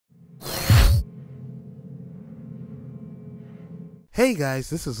Hey guys,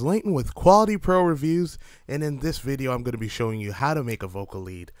 this is Layton with Quality Pro Reviews, and in this video I'm going to be showing you how to make a vocal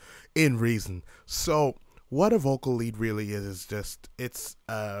lead in Reason. So what a vocal lead really is just, it's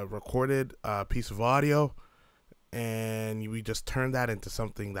a recorded piece of audio, and we just turn that into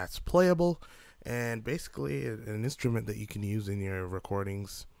something that's playable, and basically an instrument that you can use in your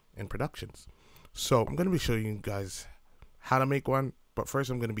recordings and productions. So I'm going to be showing you guys how to make one. But first,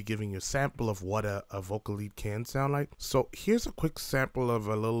 I'm going to be giving you a sample of what a vocal lead can sound like. So here's a quick sample of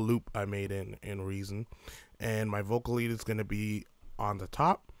a little loop I made in Reason. And my vocal lead is going to be on the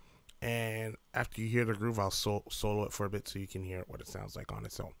top. And after you hear the groove, I'll solo it for a bit so you can hear what it sounds like on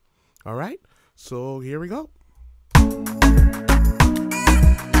its own. All right, so here we go.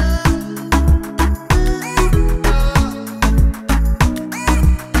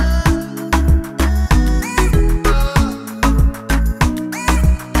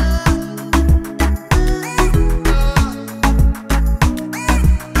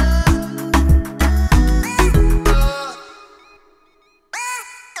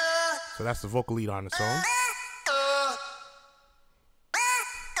 So that's the vocal lead on its own.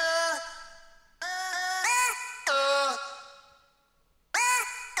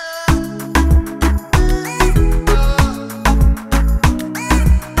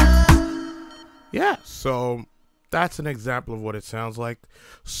 Yeah, so that's an example of what it sounds like.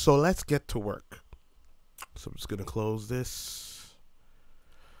 So let's get to work. So I'm just going to close this.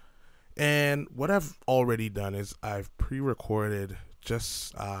 And what I've already done is I've pre-recorded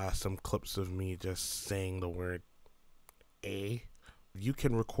just some clips of me just saying the word A. You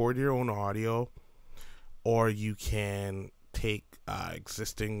can record your own audio, or you can take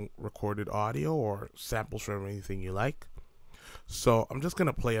existing recorded audio or samples from anything you like. So I'm just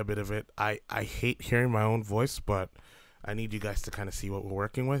gonna play a bit of it. I hate hearing my own voice, but I need you guys to kind of see what we're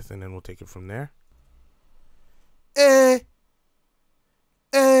working with, and then we'll take it from there.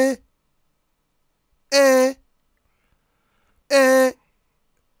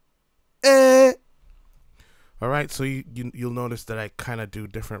 All right, so you'll notice that I kind of do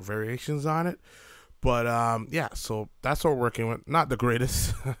different variations on it, but yeah, so that's what we're working with. Not the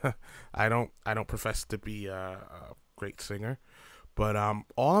greatest. I don't profess to be a great singer, but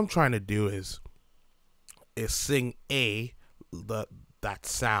all I'm trying to do is sing A, that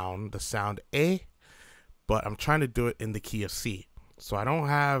sound, the sound A, but I'm trying to do it in the key of C. So I don't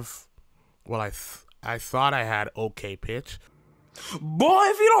have, well, I thought I had okay pitch. Boy,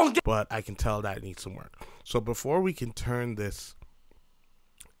 if you don't get, but I can tell that it needs some work. So before we can turn this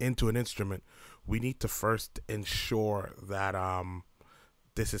into an instrument, we need to first ensure that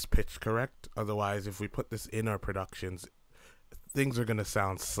this is pitched correct. Otherwise, if we put this in our productions, things are going to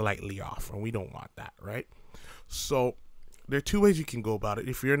sound slightly off, and we don't want that, right? So there are two ways you can go about it.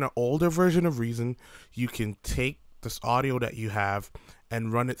 If you're in an older version of Reason, you can take this audio that you have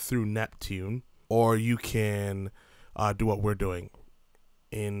and run it through Neptune, or you can do what we're doing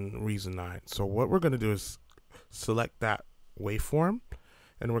in Reason 9. So what we're going to do is select that waveform,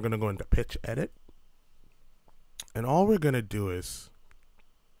 and we're going to go into pitch edit, and all we're going to do is,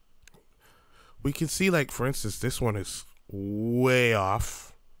 we can see, like, for instance, this one is way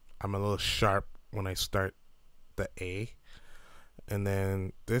off. I'm a little sharp when I start the A, and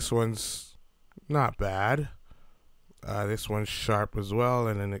then this one's not bad. This one's sharp as well,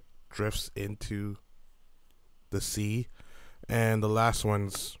 and then it drifts into the C, and the last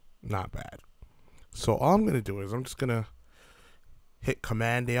one's not bad. So all I'm going to do is I'm just going to hit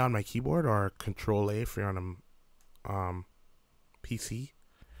Command A on my keyboard, or Control A if you're on a PC.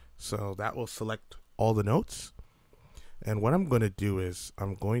 So that will select all the notes. And what I'm going to do is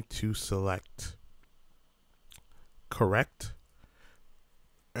I'm going to select correct.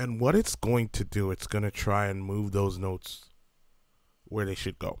 And what it's going to do, it's going to try and move those notes where they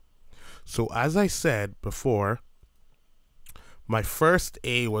should go. So as I said before, my first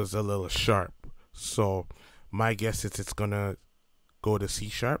A was a little sharp. So my guess is it's going to go to C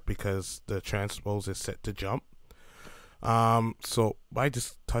sharp because the transpose is set to jump. So by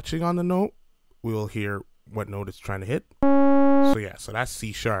just touching on the note, we will hear what note it's trying to hit. So yeah, so that's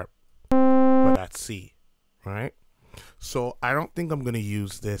C sharp, but that's C, right? So I don't think I'm going to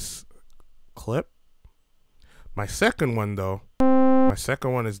use this clip. My second one though, my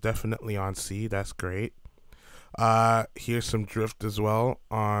second one is definitely on C. That's great. Here's some drift as well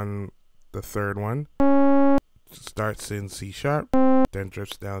on the third one. Starts in C sharp, then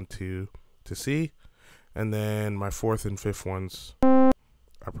drifts down to C, and then my fourth and fifth ones are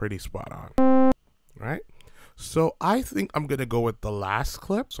pretty spot on, right? So I think I'm gonna go with the last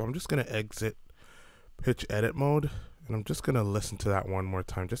clip. So I'm just gonna exit pitch edit mode, and I'm just gonna listen to that one more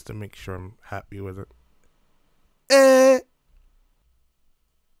time just to make sure I'm happy with it.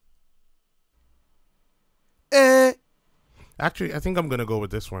 Actually, I think I'm going to go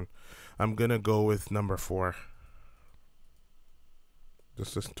with this one. I'm going to go with number 4.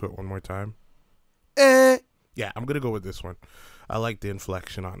 Just listen to it one more time. Yeah, I'm going to go with this one. I like the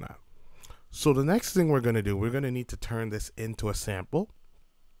inflection on that. So the next thing we're going to do, we're going to need to turn this into a sample.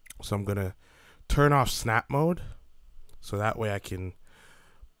 So I'm going to turn off snap mode. So that way I can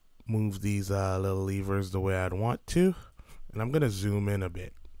move these little levers the way I'd want to. And I'm going to zoom in a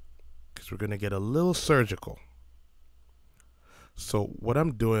bit because we're going to get a little surgical. So what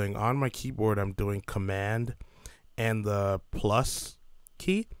I'm doing on my keyboard, I'm doing Command and the plus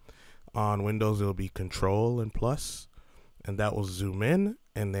key. On Windows, it'll be Control and plus, and that will zoom in,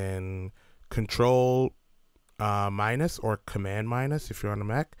 and then Control minus or Command minus if you're on the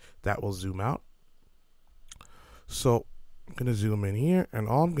Mac, that will zoom out. So I'm going to zoom in here, and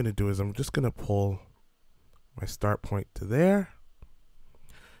all I'm going to do is I'm just going to pull my start point to there.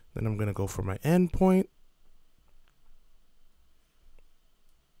 Then I'm going to go for my end point.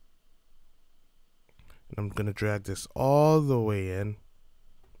 And I'm going to drag this all the way in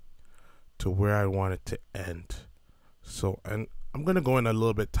to where I want it to end. So, and I'm going to go in a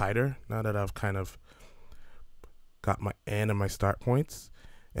little bit tighter now that I've kind of got my end and my start points.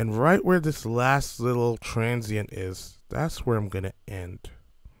 And right where this last little transient is, that's where I'm going to end.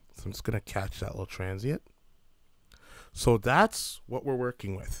 So I'm just going to catch that little transient. So that's what we're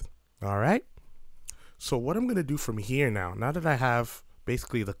working with. All right. So what I'm going to do from here now that I have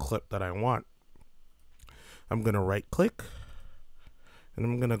basically the clip that I want, I'm going to right click and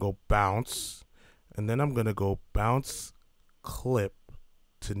I'm going to go bounce, and then I'm going to go bounce clip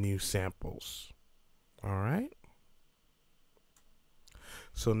to new samples. All right.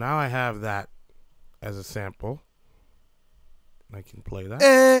 So now I have that as a sample. I can play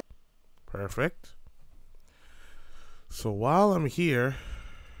that. Perfect. So while I'm here,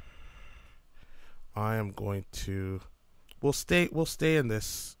 I am going to, we'll stay in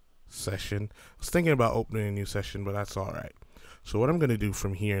this session. I was thinking about opening a new session, but that's all right. So what I'm going to do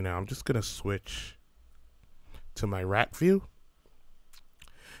from here now, I'm just going to switch to my rack view,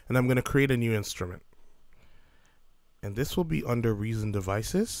 and I'm going to create a new instrument. And this will be under Reason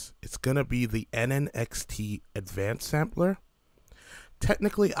Devices. It's going to be the NNXT Advanced Sampler.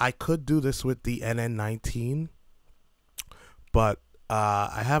 Technically, I could do this with the NN19, but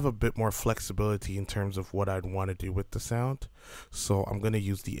I have a bit more flexibility in terms of what I'd want to do with the sound. So I'm going to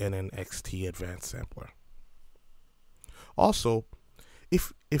use the NNXT Advanced Sampler. Also,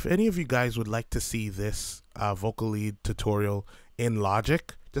 if any of you guys would like to see this vocal lead tutorial in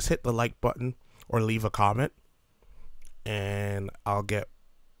Logic, just hit the like button or leave a comment, and I'll get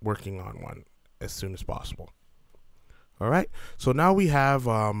working on one as soon as possible. All right, so now we have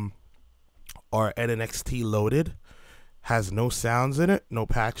our NNXT loaded. Has no sounds in it, no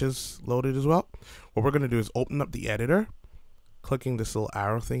patches loaded as well. What we're going to do is open up the editor, clicking this little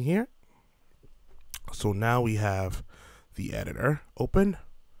arrow thing here. So now we have the editor open.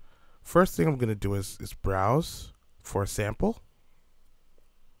 First thing I'm going to do is browse for a sample.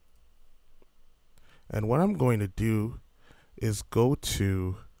 And what I'm going to do is go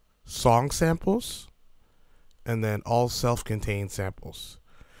to Song Samples and then All Self-Contained Samples.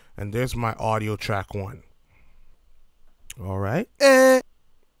 And there's my audio track 1. All right. And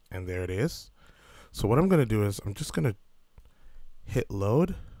there it is. So what I'm going to do is I'm just going to hit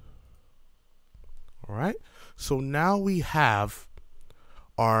load. All right. So now we have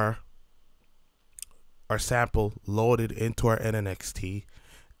our sample loaded into our NNXT,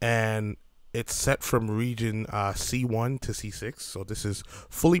 and it's set from region C1 to C6. So this is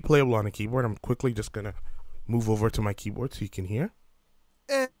fully playable on the keyboard. I'm quickly just going to move over to my keyboard so you can hear.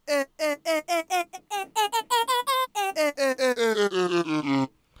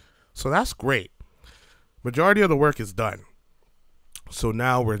 So that's great. Majority of the work is done. So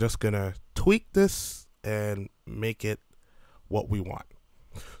now we're just going to tweak this and make it what we want.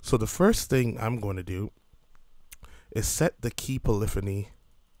 So the first thing I'm going to do is set the key polyphony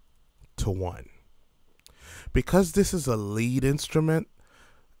to 1. Because this is a lead instrument,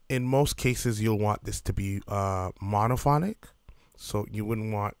 in most cases you'll want this to be monophonic. So you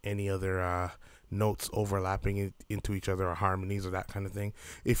wouldn't want any other notes overlapping into each other or harmonies or that kind of thing.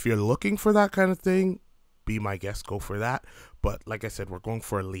 If you're looking for that kind of thing, be my guest, go for that. But like I said, we're going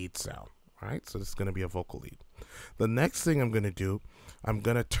for a lead sound. All right, so this is going to be a vocal lead. The next thing I'm going to do, I'm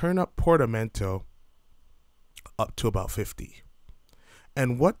going to turn up portamento up to about 50.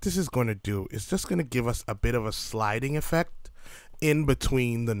 And what this is going to do is just going to give us a bit of a sliding effect in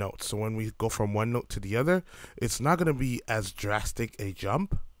between the notes. So when we go from one note to the other, it's not going to be as drastic a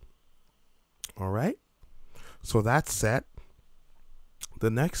jump. All right, so that's set. The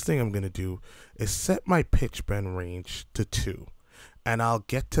next thing I'm going to do is set my pitch bend range to 2. And I'll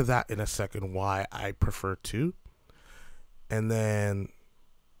get to that in a second why I prefer 2. And then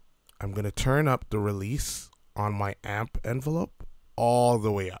I'm going to turn up the release on my amp envelope all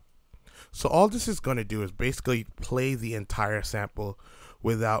the way up. So all this is going to do is basically play the entire sample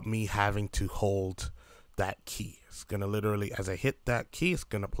without me having to hold that key. It's going to literally, as I hit that key, it's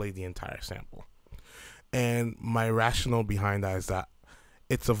going to play the entire sample. And my rationale behind that is that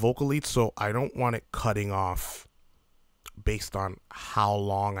it's a vocal lead, so I don't want it cutting off based on how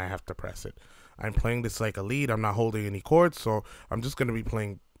long I have to press it. I'm playing this like a lead. I'm not holding any chords, so I'm just going to be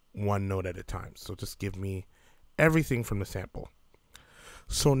playing one note at a time. So just give me everything from the sample.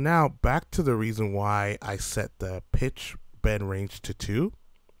 So now back to the reason why I set the pitch bend range to 2.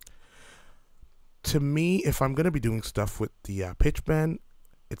 To me, if I'm going to be doing stuff with the pitch bend,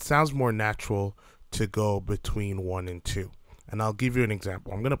 it sounds more natural to go between 1 and 2. And I'll give you an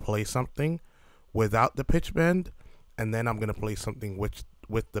example. I'm going to play something without the pitch bend, and then I'm going to play something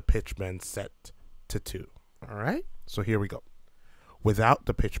with the pitch bend set to 2. All right? So here we go. Without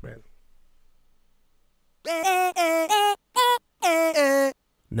the pitch bend.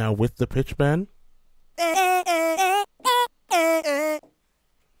 Now with the pitch bend.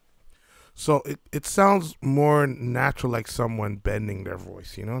 So it sounds more natural, like someone bending their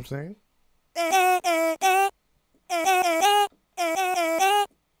voice. You know what I'm saying?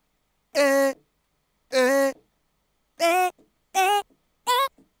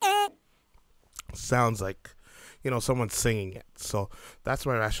 Sounds like, you know, someone's singing it. So that's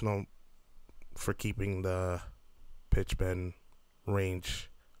my rationale for keeping the pitch bend range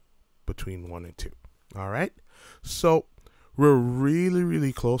between 1 and 2. All right. So we're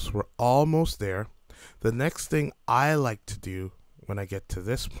really close. We're almost there. The next thing I like to do when I get to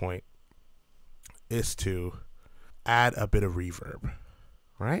this point is to add a bit of reverb.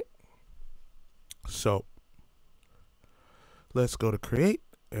 All right. So let's go to create,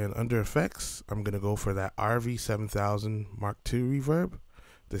 and under effects, I'm going to go for that RV7000 Mark II reverb.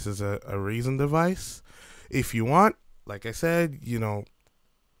 This is a Reason device. If you want, like I said, you know,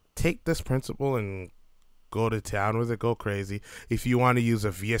 take this principle and go to town with it, go crazy. If you want to use a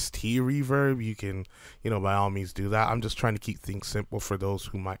VST reverb, you can, you know, by all means do that. I'm just trying to keep things simple for those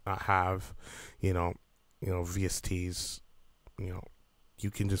who might not have, you know, VSTs. You know,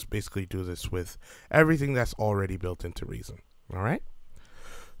 you can just basically do this with everything that's already built into Reason. All right.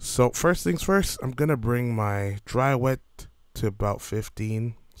 So first things first, I'm going to bring my dry wet to about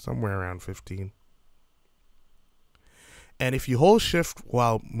 15, somewhere around 15. And if you hold shift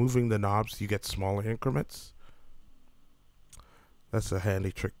while moving the knobs, you get smaller increments. That's a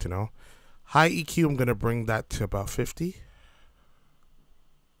handy trick to know. High EQ, I'm going to bring that to about 50.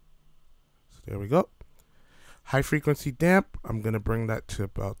 So there we go. High frequency damp, I'm going to bring that to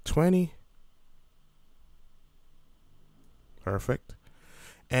about 20. Perfect.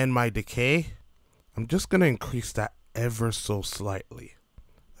 And my decay, I'm just going to increase that ever so slightly.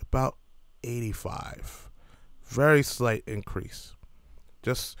 About 85. Very slight increase.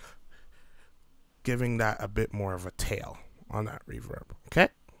 Just giving that a bit more of a tail on that reverb. Okay?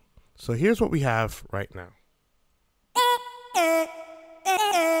 So here's what we have right now.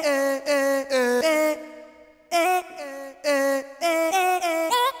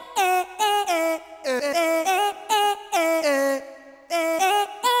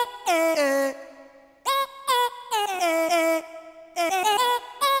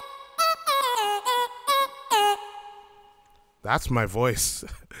 That's my voice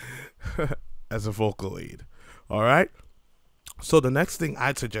as a vocal lead. All right. So the next thing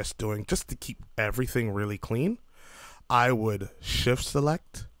I'd suggest doing, just to keep everything really clean, I would shift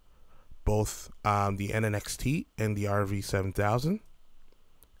select both the NNXT and the RV7000.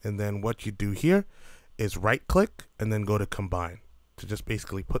 And then what you do here is right click and then go to combine to just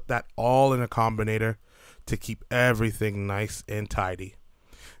basically put that all in a combinator to keep everything nice and tidy.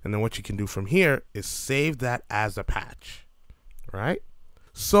 And then what you can do from here is save that as a patch. Right?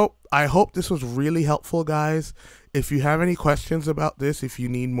 So I hope this was really helpful, guys. If you have any questions about this, if you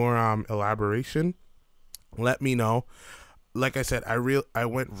need more elaboration, let me know. Like I said, I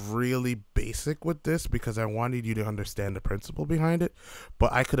went really basic with this because I wanted you to understand the principle behind it.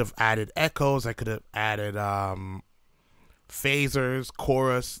 But I could have added echoes, I could have added phasers,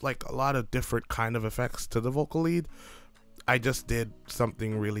 chorus, like a lot of different kind of effects to the vocal lead. I just did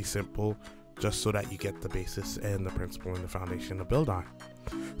something really simple, just so that you get the basis and the principle and the foundation to build on.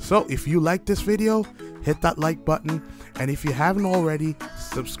 So if you like this video, hit that like button, and if you haven't already,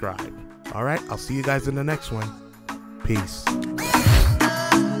 subscribe. All right, I'll see you guys in the next one. Peace.